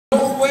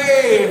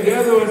and the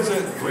other one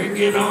says, bring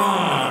it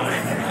on.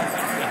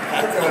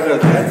 That's why they're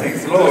dancing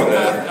slow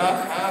there.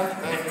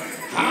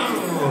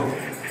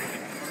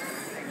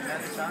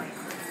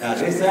 Now,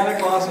 these Santa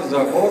Clauses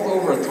are both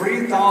over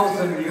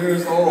 3,000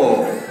 years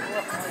old.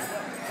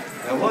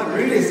 And one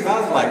really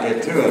smells like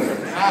it, too.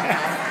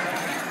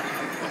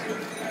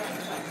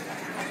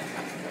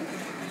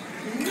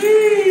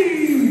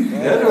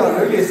 The other one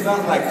really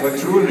smells like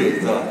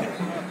patchouli, so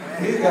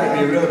he's got to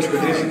be a real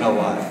traditional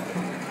one.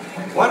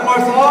 One more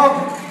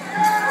song?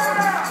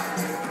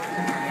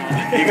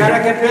 You got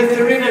to convince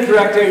the arena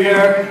director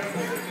here.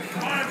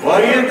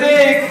 What do you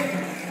think?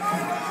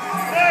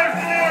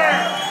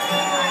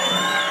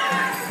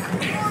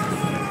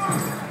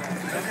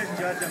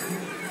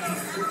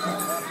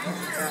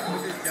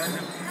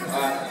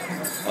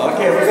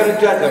 Okay, we're going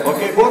to judge them.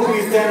 Okay, both of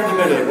you stand in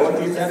the middle. Both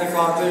of you Santa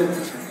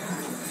Clauses.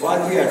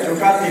 Wacipi,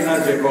 chukati na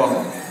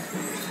jeko.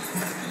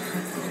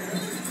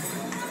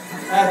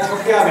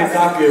 Chukya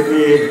mitaki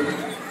pi.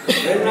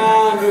 Ena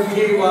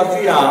nuki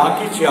wasia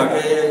akichia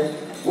ke.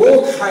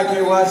 Wo khai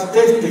ke was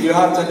tasty. You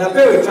have to know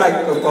very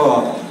tight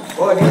before.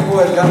 Oh, these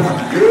boys got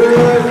some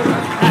good.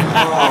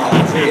 Oh,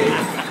 gee.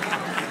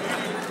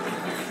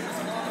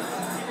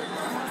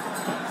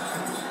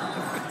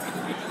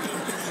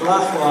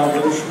 Slachwa,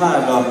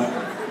 Bushmada.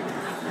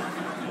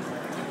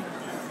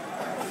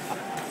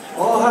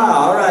 Oh,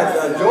 all right.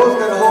 Joe's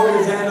going to hold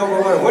his hand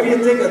over water. What do you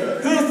think of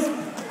this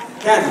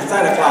candy,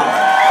 Santa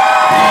Claus?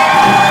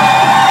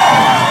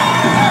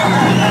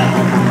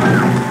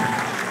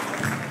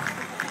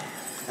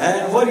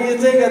 And what do you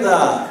think of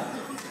the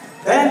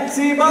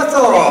fancy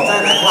bustle,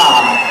 Santa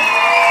Claus?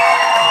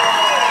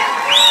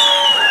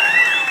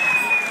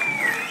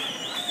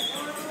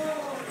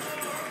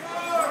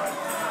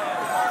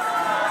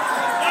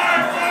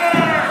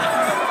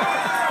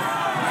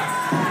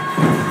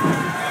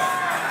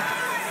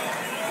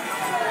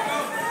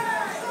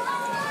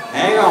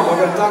 Hang on, we're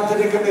going to talk to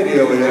the committee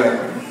over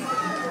here.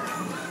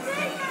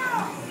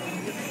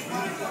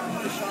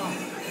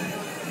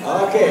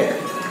 Okay.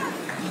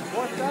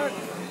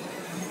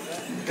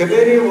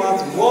 Committee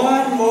wants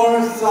one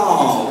more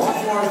song.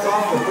 One more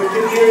song to put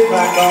your ears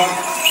back on.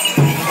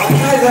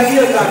 Guys, I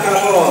need back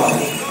up on.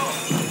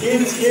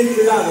 Kids,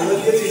 it out.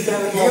 Let's get you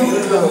Santa Claus a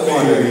little bit of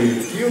water.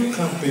 You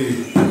copy.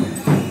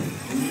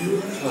 You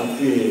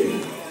copy.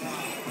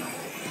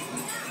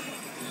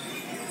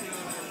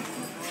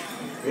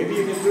 Maybe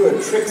you can do a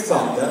trick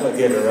song. That'll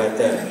get her right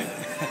there.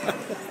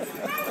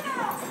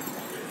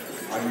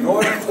 A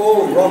North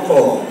Pole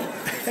ruffle.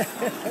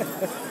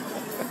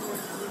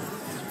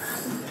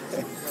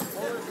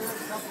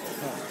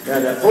 Yeah,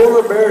 the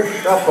polar bear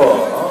shuffle.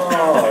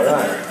 All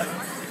right.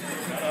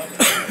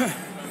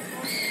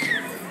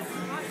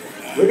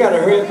 We got to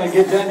hurry up and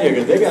get done here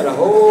because they got a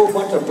whole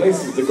bunch of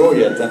places to go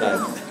yet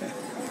tonight.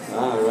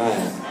 All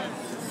right.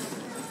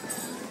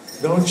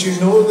 Don't you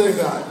know they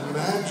got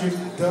magic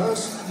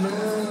dust,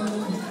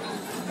 man?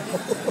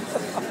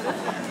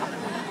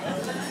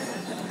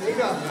 They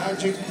got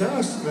magic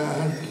dust,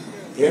 man.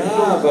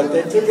 Yeah, but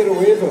they took it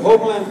away from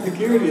Homeland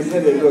Security.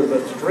 Said it was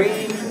a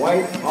strange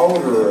white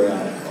powder.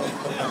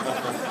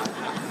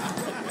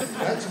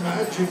 That's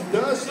magic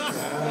dust,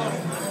 man.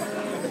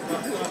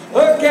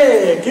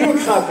 Okay, cue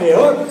copy.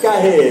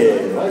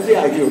 Okay, what's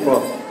the cue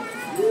for?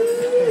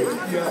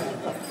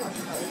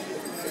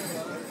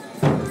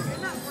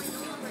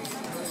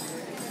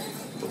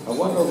 I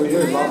wonder over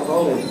here about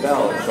all these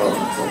bells.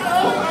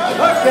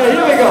 Okay,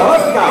 here we go.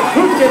 Okay,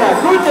 kuchela,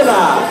 kuchela.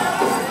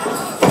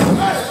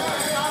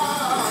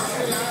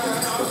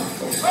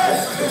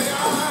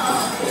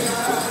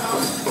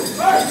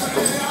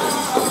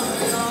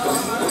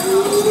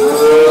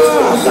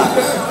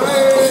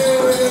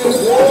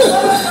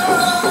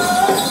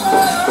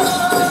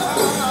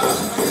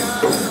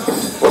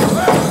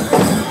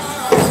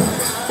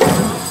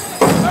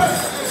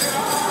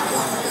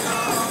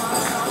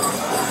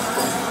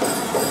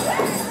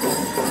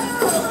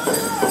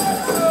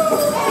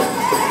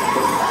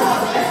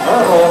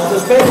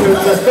 Suspenders,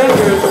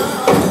 suspenders.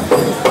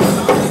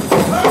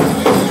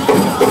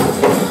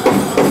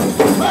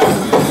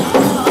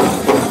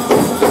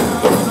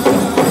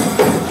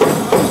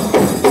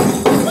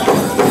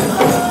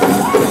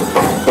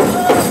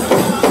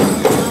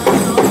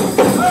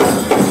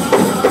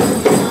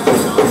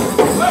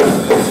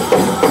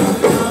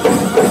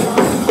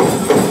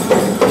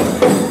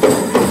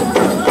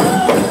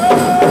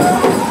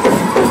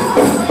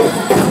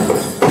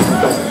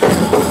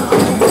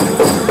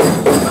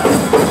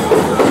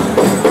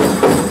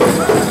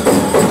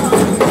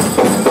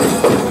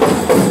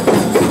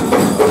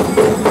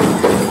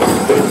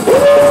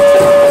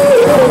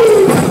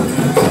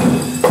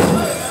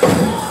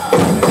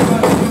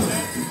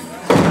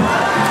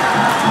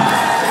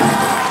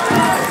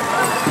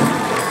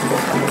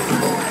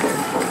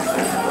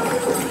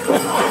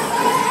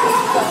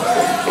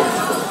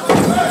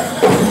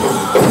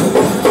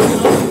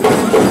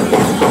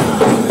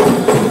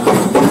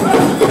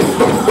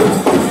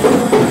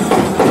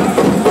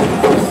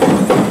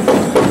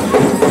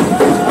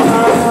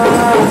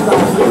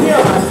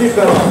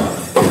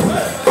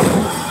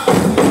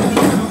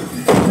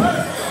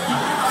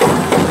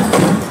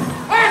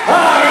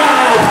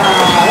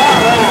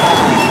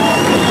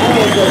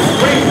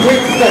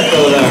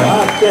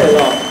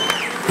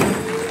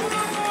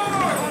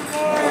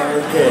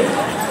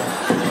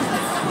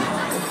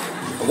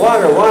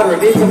 Water.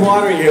 Need some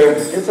water here.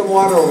 Get some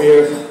water over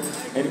here.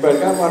 Anybody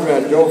got one,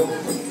 Red Joe?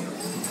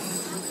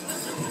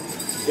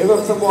 Give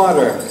him some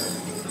water.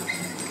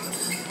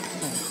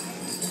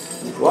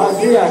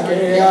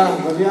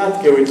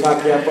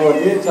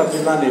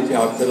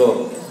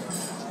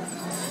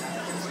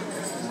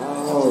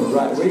 All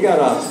right, we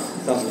got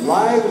some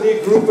lively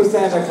group of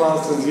Santa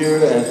Clauses here,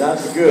 and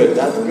that's good.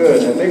 That's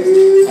good. And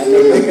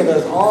they're making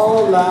us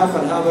all laugh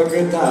and have a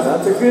good time.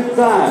 That's a good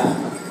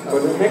time. For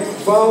the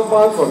next 12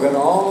 months, we're going to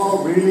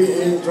all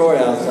really enjoy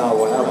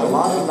ourselves. We'll have a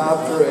lot of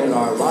laughter in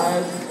our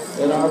lives,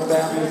 in our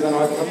families, and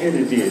our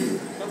communities.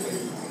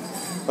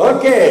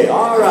 Okay,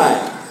 all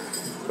right.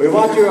 We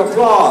want your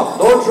applause.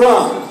 No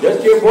drum,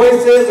 just your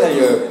voices and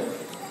your...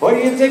 What do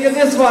you think of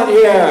this one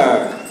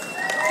here?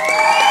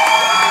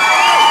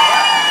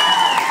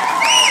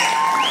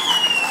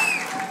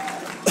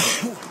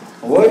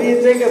 What do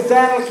you think of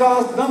Santa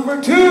Claus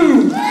number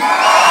 2?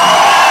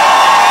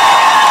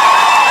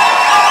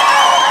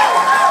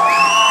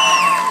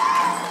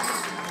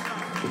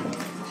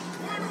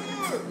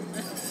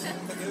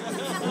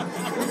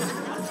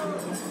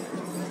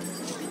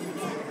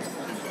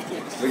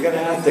 We're going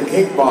to ask the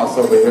cake boss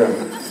over here.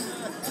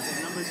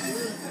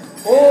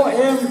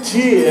 OMG,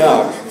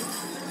 yeah.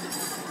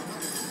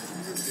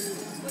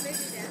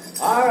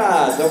 All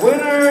right, the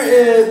winner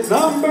is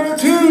number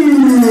 2. All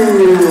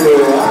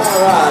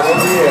right,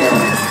 over here.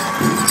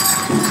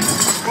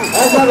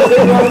 Let's have a big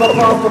round of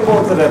applause for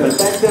both of them, and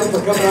thank them for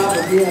coming out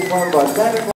and being a part of our Santa Claus.